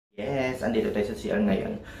Yes, andito tayo sa CR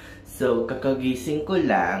ngayon. So, kakagising ko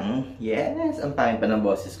lang. Yes, ang pangit pa ng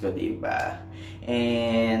boses ko, diba?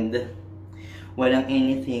 And walang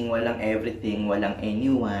anything, walang everything, walang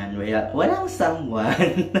anyone, walang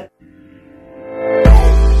someone.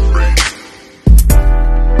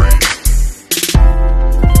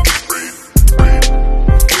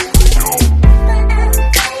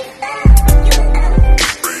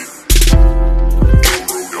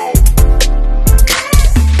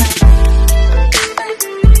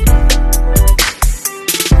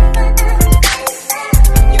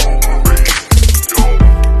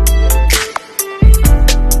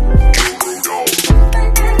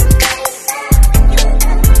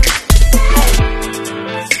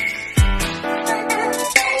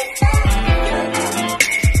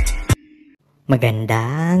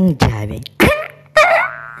 Magandang gabi.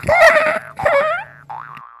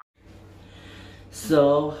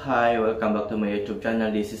 So, hi! Welcome back to my YouTube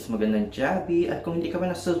channel. This is Magandang Jabi. At kung hindi ka pa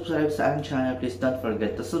na-subscribe sa aking channel, please don't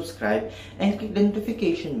forget to subscribe and click the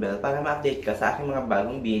notification bell para ma-update ka sa aking mga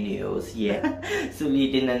bagong videos. Yeah!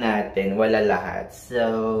 Sulitin na natin. Wala lahat.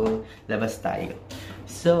 So, labas tayo.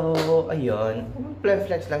 So, ayun.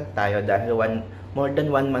 Flex lang tayo dahil more than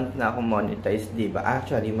 1 month na ako monetized, diba?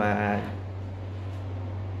 Actually,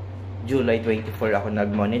 July 24 ako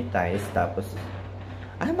nag-monetize, tapos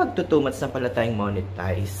magto 2 months na pala tayong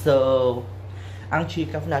monetize. So, ang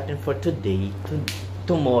chika natin for today,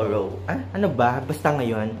 tomorrow, ano ba? Basta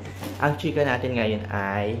ngayon, ang chika natin ngayon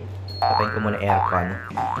ay, patayin ko muna aircon.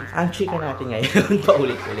 Ang chika natin ngayon,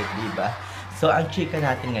 paulit-ulit, diba? So, ang chika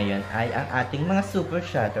natin ngayon ay ang ating mga super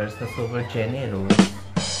shotters na super generous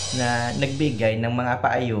na nagbigay ng mga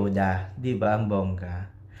paayuda, diba? Ang bongga.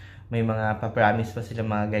 May mga papromise pa sila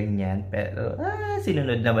mga ganyan, pero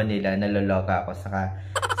sinunod naman nila, naloloka ako. Saka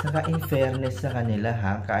in fairness sa kanila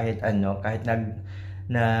ha, kahit anong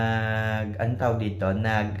dito,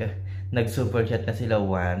 nag super chat na sila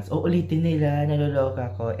once, ulitin nila, naloloka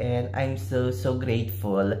ko, and I'm so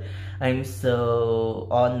grateful. I'm so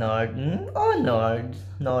honored, honored,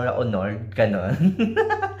 ganon.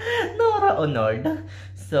 Nora honored.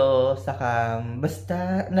 So, saka,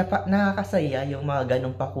 basta nakakasaya yung mga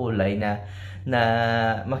ganong pakulay na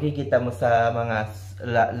makikita mo sa mga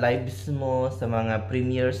lives mo, sa mga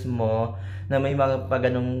premieres mo, na may mga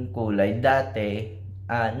ganong kulay. Dati,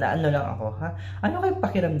 na ano lang ako, ano kayong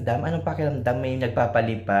pakiramdam? Anong pakiramdam? May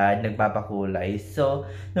nagpapalipad, nagpapakulay. So,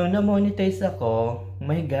 nung na-monetize ako, oh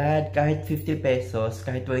my God, kahit 50 pesos,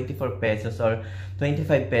 kahit 24 pesos, or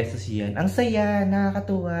 25 pesos yan. Ang saya,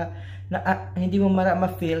 nakakatuwa. Hindi mo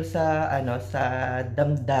ma-feel sa sa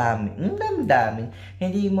damdamin.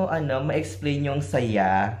 Hindi mo ma-explain yung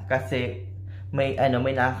saya kasi may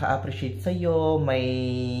nakaka-appreciate sa iyo,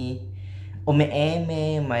 may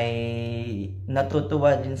umeeme, may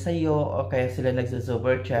natutuwa din sa iyo, o kaya sila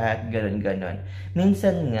nagsu-super chat, ganon.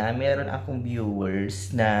 Minsan nga meron akong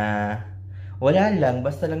viewers na wala lang,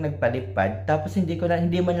 basta lang nagpalipad, tapos hindi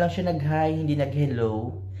man lang siya nag-hi, hindi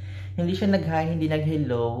nag-hello. Hindi siya nag-hi, hindi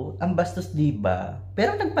nag-hello. Ang bastos, diba?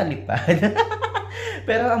 Pero nagpalipad.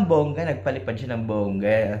 Pero ang bongga, nagpalipad siya ng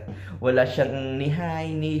bongga. Wala siyang ni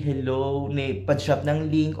hi, ni hello, ni pa-shop ng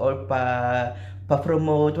link, or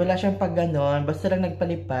pa-promote. Wala siyang pag-ganon. Basta lang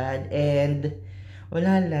nagpalipad. And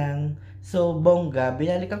wala lang. So, bongga,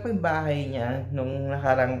 binalikan ko yung bahay niya nung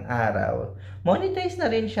nakarang araw. Monetize na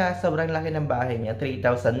rin siya. Sobrang laki ng bahay niya.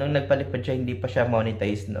 3,000. Nung nagpalipad siya, hindi pa siya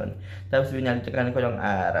monetize nun. Tapos binalikan ko ng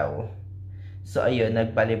araw. So, ayun,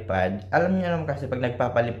 nagpalipad. Alam niyo naman kasi pag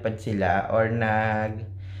nagpapalipad sila or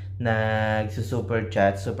nag-super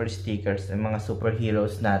chat, super stickers, mga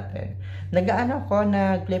superheroes natin.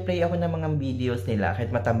 Nag-play ako ng mga videos nila.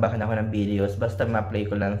 Kahit matambakan ako ng videos, basta ma-play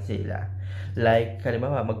ko lang sila. Like,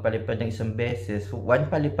 halimbawa, magpalipad ng isang beses.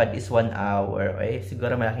 1 palipad is 1 hour.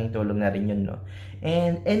 Siguro malaking tulong na rin yun, no?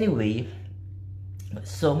 And anyway,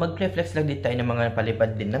 so mag-flex lang din tayo ng mga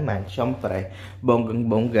palipad din naman. Siyempre,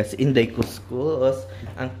 bonggang-bongga si Inday Kuskus,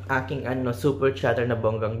 ang aking super chatter na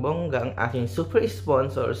bonggang-bongga, ang aking super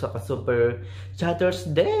sponsor, saka super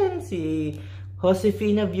chatters din, si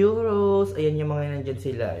Josefina Bureaus. Ayan yung mga nandyan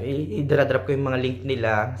sila. I-drop ko yung mga link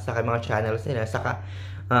nila, saka mga channels nila, saka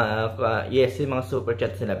yes, yung mga super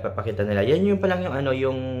chats nila, papakita nila. Yan yung palang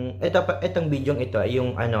yung itong video ito,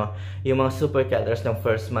 yung mga super chatters ng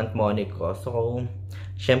first month money ko. So,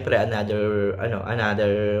 syempre another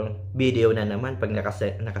video na naman pag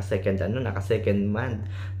naka-second month.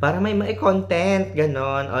 Para may content,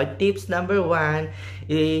 ganon. O tips number 1,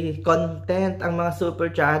 i-content ang mga super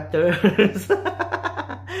chatters.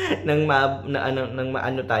 nang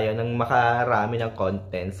maano tayo, nang makarami ng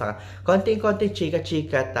content. Sa konting-konti,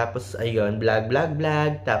 chika-chika, tapos ayun, vlog,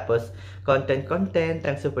 tapos content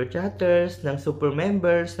ng super chatters, ng super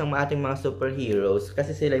members, ng ating mga superheroes.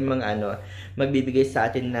 Kasi sila yung mga magbibigay sa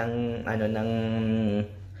atin ng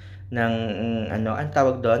ang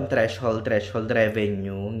tawag doon, threshold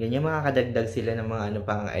revenue. Ganyan, makakadagdag sila ng mga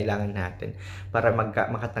pangangailangan natin para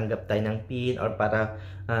makatanggap tayo ng PIN or para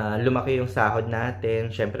lumaki yung sahod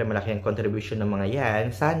natin. Syempre, malaki ang contribution ng mga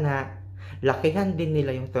yan. Sana, lakihan din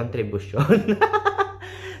nila yung contribution.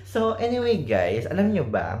 So, anyway guys, alam nyo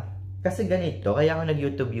ba? Kasi ganito, kaya ako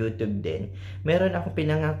nag-YouTube din. Meron akong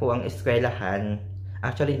pinangako ang eskwelahan.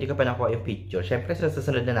 Actually, hindi ko pa nakuha yung picture. Syempre, sa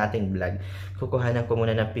susunod na nating vlog, kukuhanan ko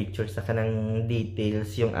muna ng picture sa kanang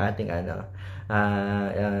details yung ating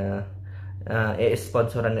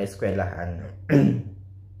i-sponsoran na eskwelahan.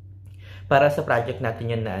 Para sa project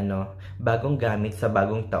natin yun na bagong gamit sa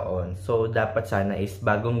bagong taon. So, dapat sana is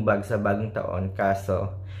bagong bag sa bagong taon.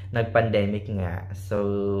 Kaso, nag-pandemic nga.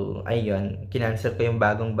 So, ayun, kinancel ko yung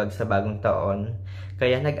bagong bag sa bagong taon.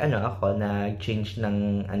 Kaya nag-change ng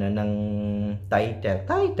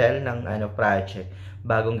title ng project.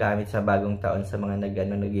 Bagong gamit sa bagong taon sa mga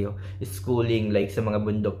nag-schooling, like sa mga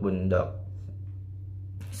bundok-bundok.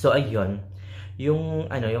 So, ayun. Yung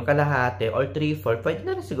kalahati or 3/4, pwede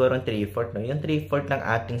na rin siguro 3/4, no? Yung 3/4 ng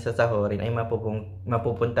ating sasahurin ay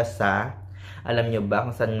mapupunta sa, alam nyo ba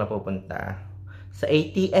kung saan mapupunta? Sa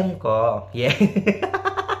ATM ko. Yeah.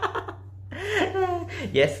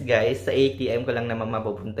 Yes guys, sa ATM ko lang naman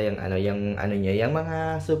mapupunta yung yung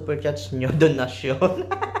mga super chats nyo, donasyon.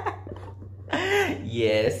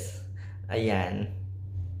 Yes. Ayan.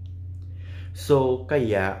 So,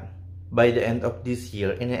 kaya by the end of this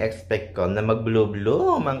year, ina-expect ko na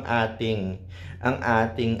mag-bloom ang ating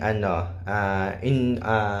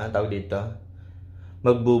tawag dito,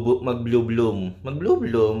 mag-bloom,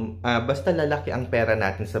 basta lalaki ang pera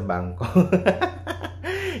natin sa bangko.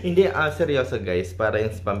 Hindi, seryoso guys, para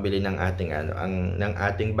yung pambili ng ating ng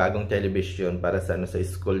ating bagong television para sa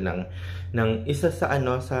school ng isa sa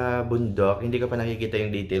sa bundok. Hindi ko pa nakikita yung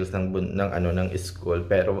details ng school,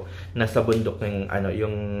 pero nasa bundok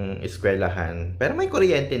yung eskwelahan. Pero may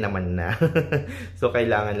kuryente naman na. So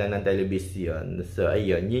kailangan lang ng television. So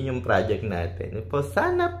ayun, yun yung project natin. Po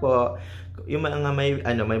sana po yung mga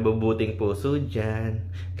may bubuting puso diyan,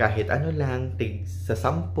 kahit lang sa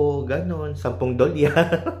 10, ganon, 10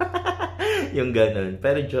 dolyar. Yung ganon.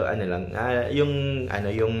 Pero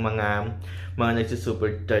yung mga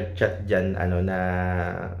nagsusuper chat diyan na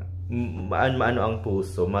maano ang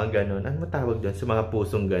puso, mga ganon. Ano matawag doon sa mga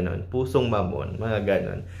pusong ganon? Pusong mamon, mga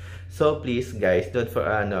ganon. So please guys, don't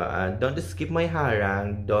skip my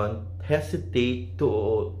harang, don't hesitate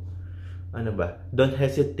to don't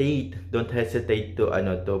hesitate to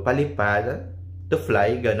palipad, to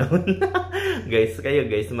fly, ganon. Guys,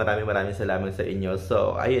 maraming salamat sa inyo.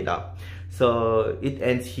 So, ayun So, it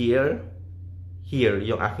ends here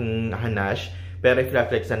yung aking hanash, pero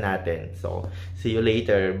i-reflex natin. So, see you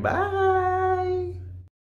later. Bye!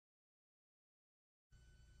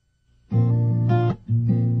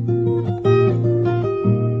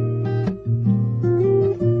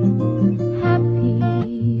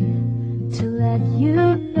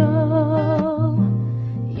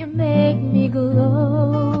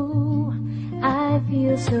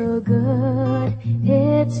 So good,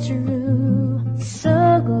 it's true.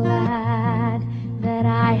 So glad that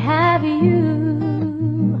I have you.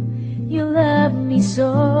 You love me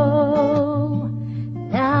so.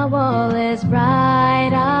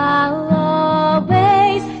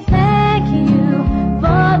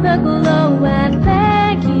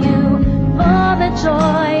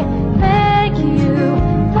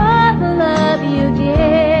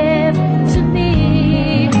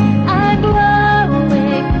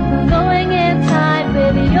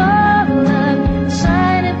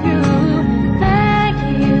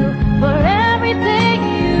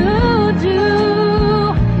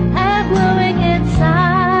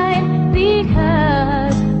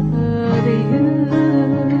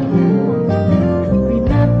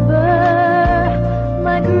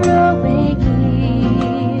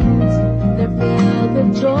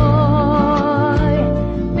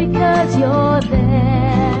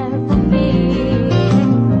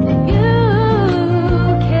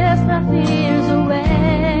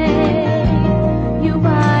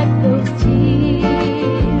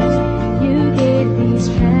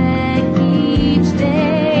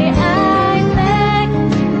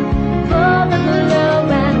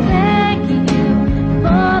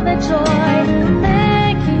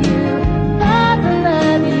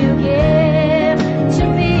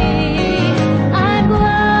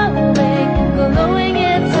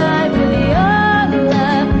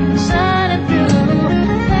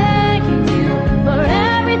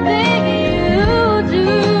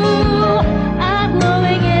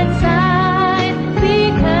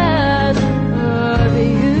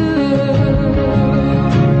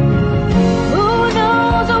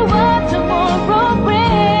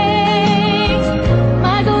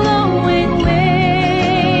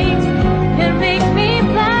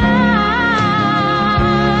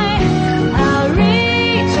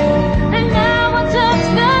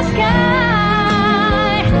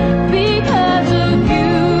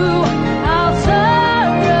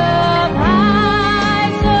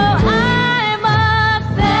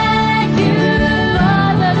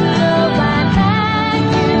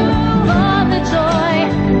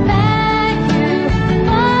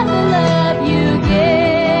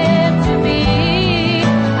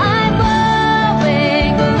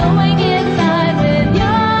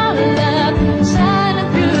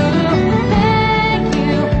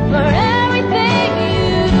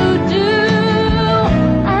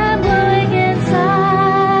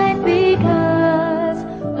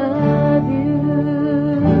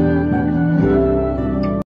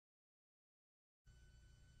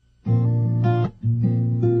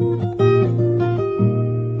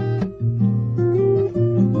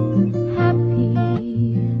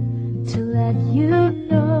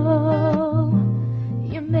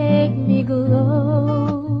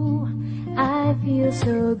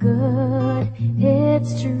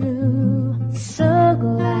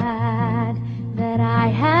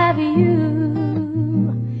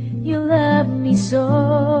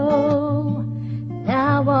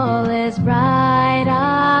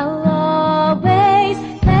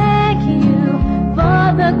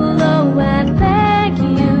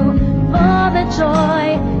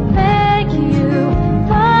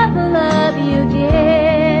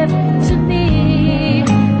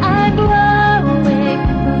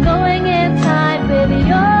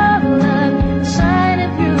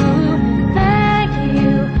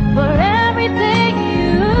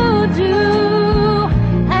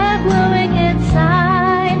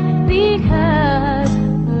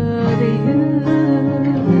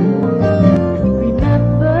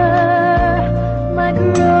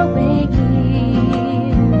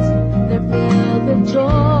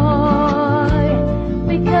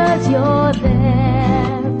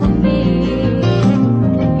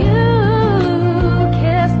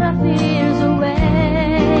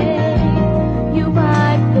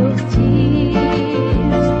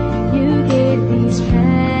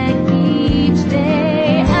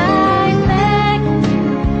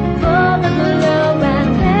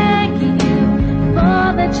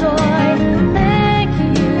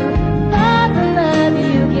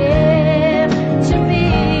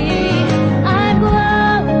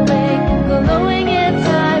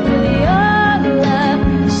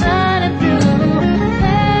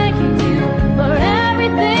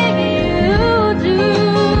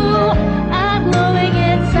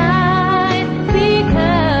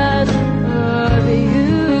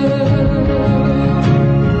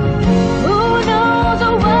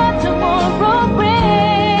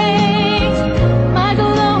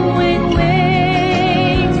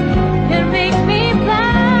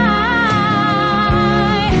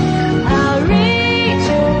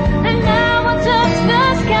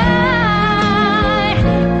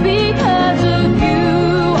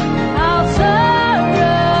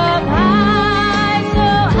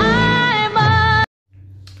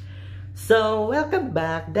 welcome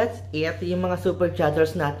back. That's it. Yung mga super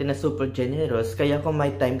chatters natin na super generous. Kaya kung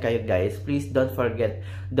may time kayo guys, please don't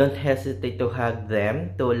don't hesitate to hug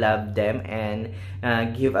them, to love them, and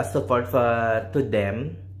give us support to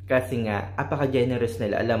them. Kasi nga, apaka-generous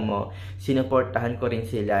nila. Alam mo, sinuportahan ko rin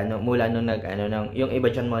sila mula nung yung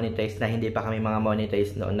iba dyan monetize na hindi pa kami mga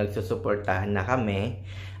monetize noon, nagsusuportahan na kami.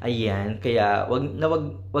 Ayan, kaya wag na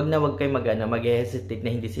wag kayo mag-hesitate na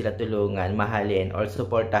hindi sila tulungan, mahalin, or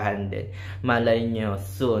suportahan din. Malay nyo,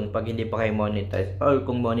 soon, pag hindi pa kayo monetize, or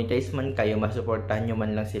kung monetize man kayo, masuportahan nyo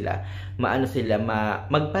man lang sila,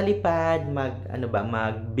 magpalipad,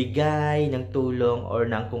 magbigay ng tulong, or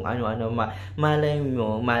ng kung ano-ano, malay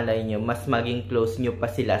nyo, mas maging close nyo pa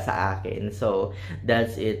sila sa akin. So,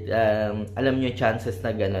 that's it. Alam nyo, chances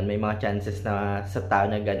na ganun, may mga chances na sa tao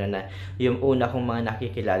na ganun na yung una kong mga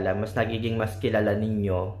nakikilala, mas kilala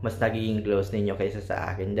ninyo, mas nagiging close ninyo kaysa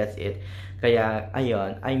sa akin. That's it. Kaya,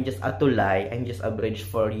 ayun, I'm just a tulay, I'm just a bridge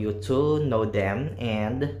for you to know them,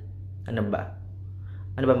 and, ano ba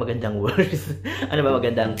magandang words? Ano ba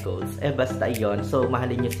magandang quotes? Basta yun. So,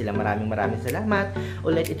 mahalin nyo sila. Maraming salamat.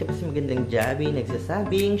 Ulit, ito pa si magandang Javi,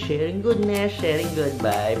 nagsasabing, sharing goodness, sharing good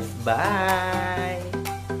vibes. Bye!